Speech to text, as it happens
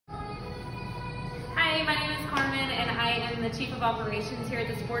Hi, my name is Carmen and I am the Chief of Operations here at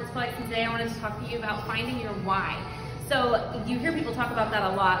the Sportsplex, and today I wanted to talk to you about finding your why. So you hear people talk about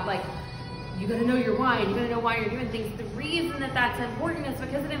that a lot, like you gotta know your why and you gotta know why you're doing things. The reason that that's important is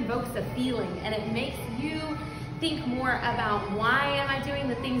because it invokes a feeling and it makes you think more about why am I doing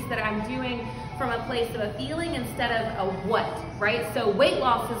the things that I'm doing from a place of a feeling instead of a what, right? So weight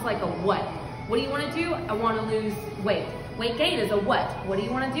loss is like a what. What do you wanna do? I wanna lose weight. Weight gain is a what. What do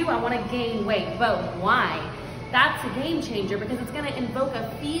you want to do? I want to gain weight. Both. Why? That's a game changer because it's going to invoke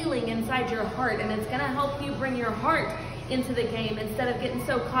a feeling inside your heart, and it's going to help you bring your heart into the game instead of getting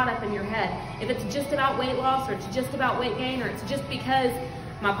so caught up in your head. If it's just about weight loss, or it's just about weight gain, or it's just because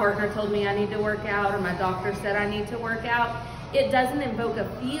my partner told me I need to work out or my doctor said I need to work out, it doesn't invoke a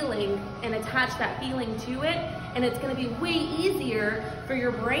feeling and attach that feeling to it, and it's going to be way easier for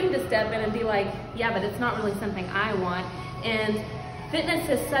your brain to step in and be like, yeah, but it's not really something I want. And fitness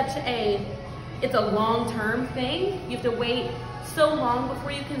is it's a long-term thing. You have to wait so long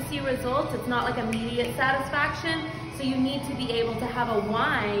before you can see results. It's not like immediate satisfaction. So you need to be able to have a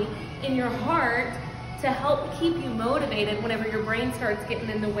why in your heart to help keep you motivated whenever your brain starts getting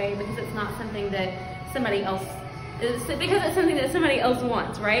in the way, because it's not something that somebody else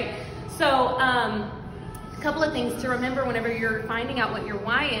wants, right? So a couple of things to remember whenever you're finding out what your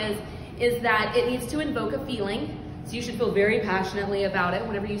why is that it needs to invoke a feeling. So you should feel very passionately about it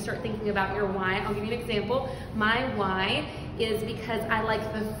whenever you start thinking about your why. I'll give you an example. My why is because I like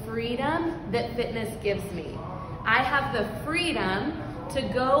the freedom that fitness gives me. I have the freedom to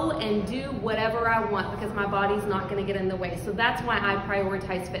go and do whatever I want because my body's not gonna get in the way. So that's why I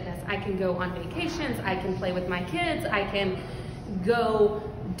prioritize fitness. I can go on vacations, I can play with my kids, I can go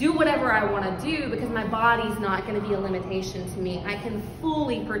do whatever I want to do because my body's not going to be a limitation to me. I can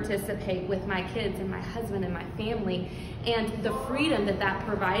fully participate with my kids and my husband and my family, and the freedom that that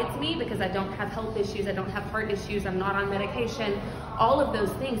provides me because I don't have health issues, I don't have heart issues, I'm not on medication, all of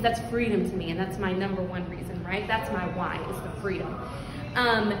those things, that's freedom to me, and that's my number one reason, right? That's my why, is the freedom.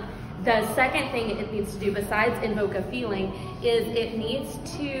 The second thing it needs to do besides invoke a feeling is it needs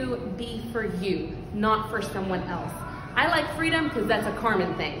to be for you, not for someone else. I like freedom because that's a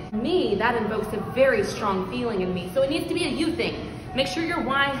Carmen thing. Me, that invokes a very strong feeling in me. So it needs to be a you thing. Make sure your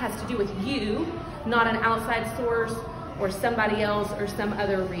why has to do with you, not an outside source or somebody else or some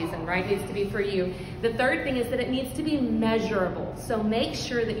other reason, right? It needs to be for you. The third thing is that it needs to be measurable. So make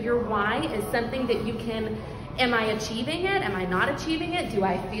sure that your why is something that you can, am I achieving it? Am I not achieving it? Do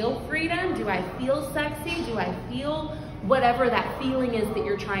I feel freedom? Do I feel sexy? Do I feel whatever that feeling is that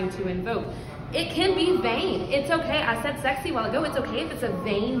you're trying to invoke? It can be vain. It's okay. I said sexy a while ago. It's okay if it's a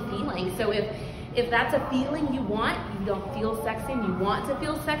vain feeling. So if that's a feeling you want, you don't feel sexy and you want to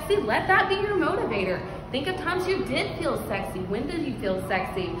feel sexy, let that be your motivator. Think of times you did feel sexy. When did you feel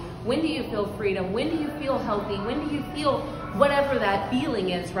sexy? When do you feel freedom? When do you feel healthy? When do you feel whatever that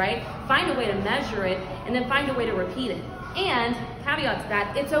feeling is, right? Find a way to measure it and then find a way to repeat it. And caveat to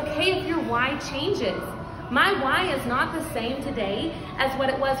that, it's okay if your why changes. My why is not the same today as what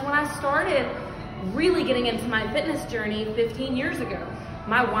it was when I started really getting into my fitness journey 15 years ago.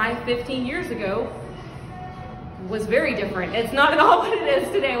 My why 15 years ago was very different. It's not at all what it is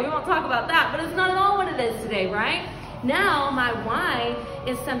today. We won't talk about that, but it's not at all what it is today, right? Now my why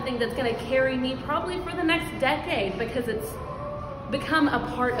is something that's gonna carry me probably for the next decade because it's become a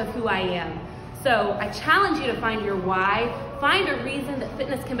part of who I am. So I challenge you to find your why. Find a reason that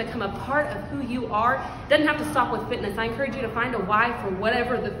fitness can become a part of who you are. It doesn't have to stop with fitness. I encourage you to find a why for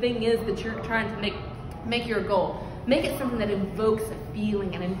whatever the thing is that you're trying to make your goal. Make it something that invokes a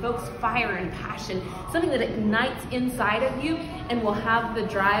feeling and invokes fire and passion, something that ignites inside of you and will have the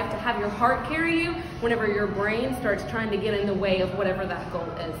drive to have your heart carry you whenever your brain starts trying to get in the way of whatever that goal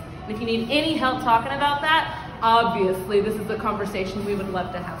is. And if you need any help talking about that, obviously this is a conversation we would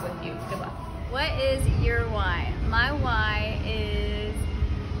love to have with you. Good luck. What is your why? My why is,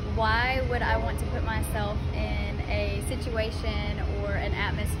 why would I want to put myself in a situation or an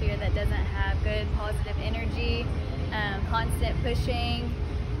atmosphere that doesn't have good positive energy, constant pushing,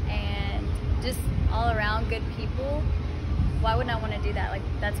 and just all around good people? Why wouldn't I want to do that? Like,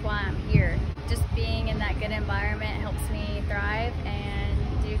 that's why I'm here. Just being in that good environment helps me thrive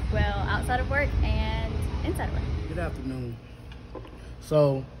and do well outside of work and inside of work. Good afternoon.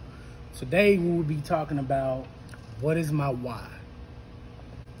 So today we will be talking about what is my why.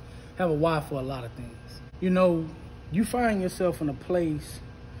 I have a why for a lot of things. You know, you find yourself in a place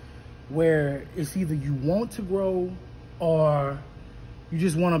where it's either you want to grow or you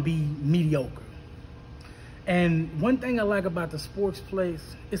just want to be mediocre. And one thing I like about the sports place,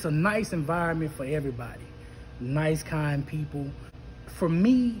 it's a nice environment for everybody. Nice, kind people. For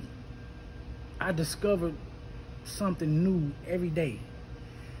me, I discovered something new every day.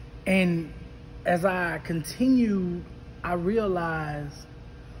 And as I continued, I realized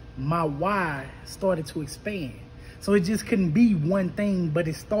my why started to expand. So it just couldn't be one thing, but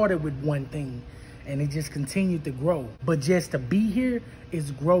it started with one thing and it just continued to grow. But just to be here is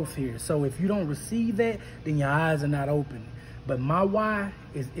growth here. So if you don't receive that, then your eyes are not open. But my why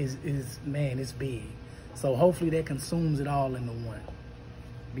is man, it's big. So hopefully that consumes it all into one.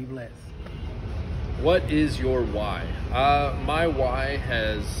 Be blessed. What is your why? My why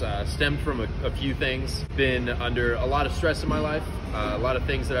has stemmed from a few things. Been under a lot of stress in my life, a lot of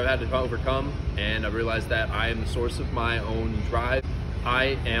things that I've had to overcome, and I've realized that I am the source of my own drive.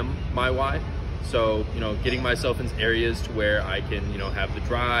 I am my why. So, getting myself in areas to where I can, have the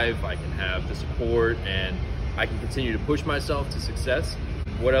drive, I can have the support, and I can continue to push myself to success.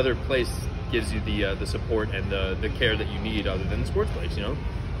 What other place gives you the support and the care that you need other than the sports place,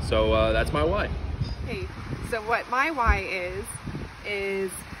 So that's my why. Hey, so what my why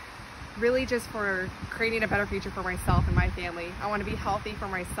is really just for creating a better future for myself and my family. I want to be healthy for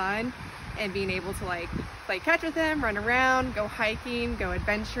my son and being able to play catch with him, run around, go hiking, go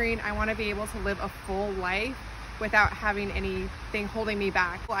adventuring. I want to be able to live a full life without having anything holding me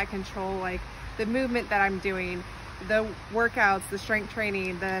back. I control the movement that I'm doing, the workouts, the strength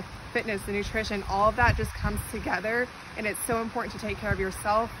training, the fitness, the nutrition, all of that just comes together. And it's so important to take care of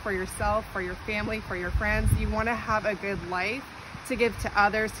yourself, for your family, for your friends. You want to have a good life to give to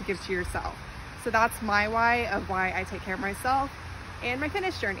others, to give to yourself. So that's my why of why I take care of myself and my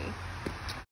fitness journey.